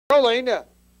Rolling.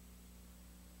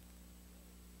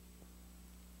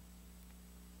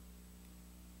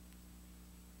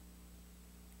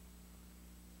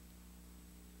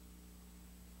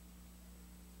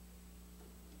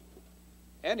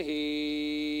 And here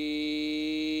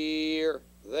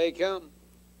they come.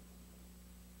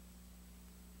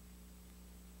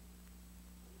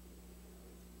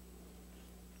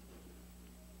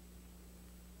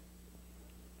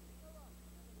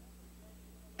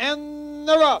 And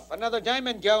they're off. Another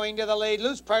diamond going to the lead.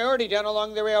 Loose Priority down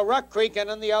along the rail. Rock Creek, and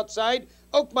on the outside,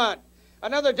 OAKMONT.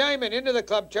 Another diamond into the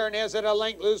club turn, has it a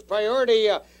length. Loose Priority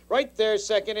right there.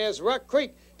 Second is Rock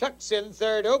Creek. Tucks in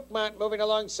third. OAKMONT moving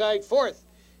alongside fourth.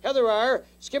 Heather R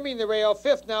skimming the rail.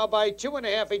 Fifth now by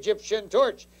 2.5. Egyptian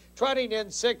Torch. Trotting in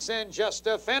six, and Just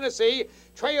a Fantasy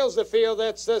trails the field.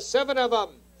 That's the 7 of them.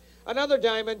 Another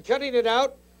diamond cutting it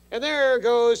out. And there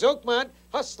goes OAKMONT,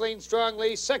 hustling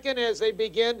strongly, second as they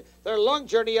begin their long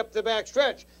journey up the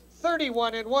backstretch.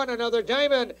 31-1, another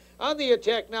diamond on the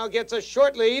attack, now gets a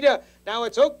short lead. Now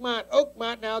it's OAKMONT.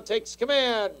 OAKMONT now takes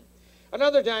command.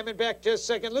 Another diamond back to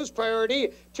second. Loose Priority,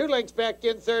 2 lengths back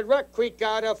in third. Rock Creek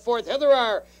got a fourth. Heather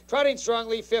R trotting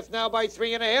strongly, fifth now by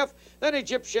 3.5. Then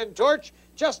Egyptian Torch.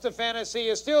 Just a Fantasy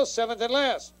is still seventh and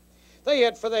last. They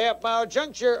head for the half-mile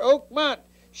juncture. OAKMONT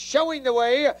showing the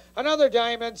way. Another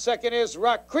diamond. Second is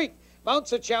Rock Creek.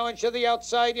 Mounts a challenge to the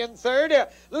outside in third.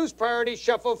 Loose Priority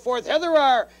shuffle fourth. Heather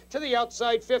R to the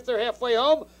outside fifth. They're halfway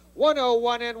home.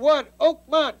 101-1.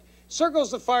 OAKMONT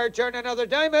circles the fire turn. Another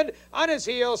diamond on his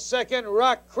heels. Second,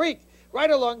 Rock Creek.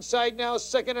 Right alongside now,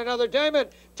 second, another diamond.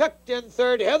 Tucked in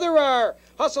third, Heather R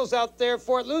hustles out there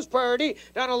fourth. Loose Priority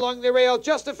down along the rail.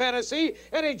 Just a Fantasy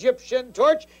and Egyptian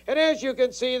Torch. And as you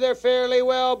can see, they're fairly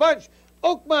well bunched.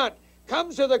 OAKMONT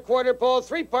comes to the quarter pole,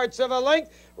 3 parts of a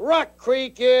length. Rock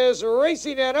Creek is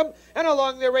racing at him, and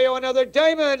along the rail, another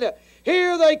diamond.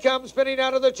 Here they come, spinning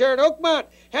out of the turn. OAKMONT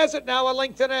has it now, 1.5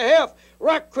 lengths.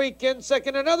 Rock Creek in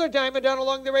second, another diamond down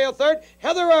along the rail third.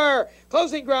 Heather R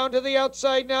closing ground to the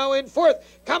outside now in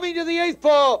fourth. Coming to the 8th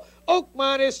pole.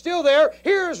 OAKMONT is still there.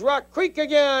 Here's Rock Creek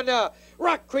again.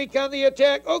 Rock Creek on the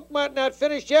attack. OAKMONT not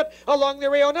finished yet. Along the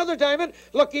rail, another diamond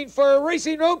looking for a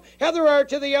racing room. Heather R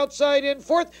to the outside in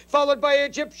fourth, followed by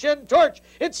Egyptian Torch.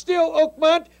 It's still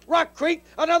OAKMONT, Rock Creek,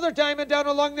 another diamond down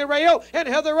along the rail, and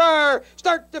Heather R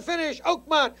start to finish.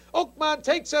 OAKMONT. OAKMONT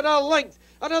takes it a length.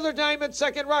 Another diamond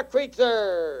second, Rock Creek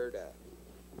third.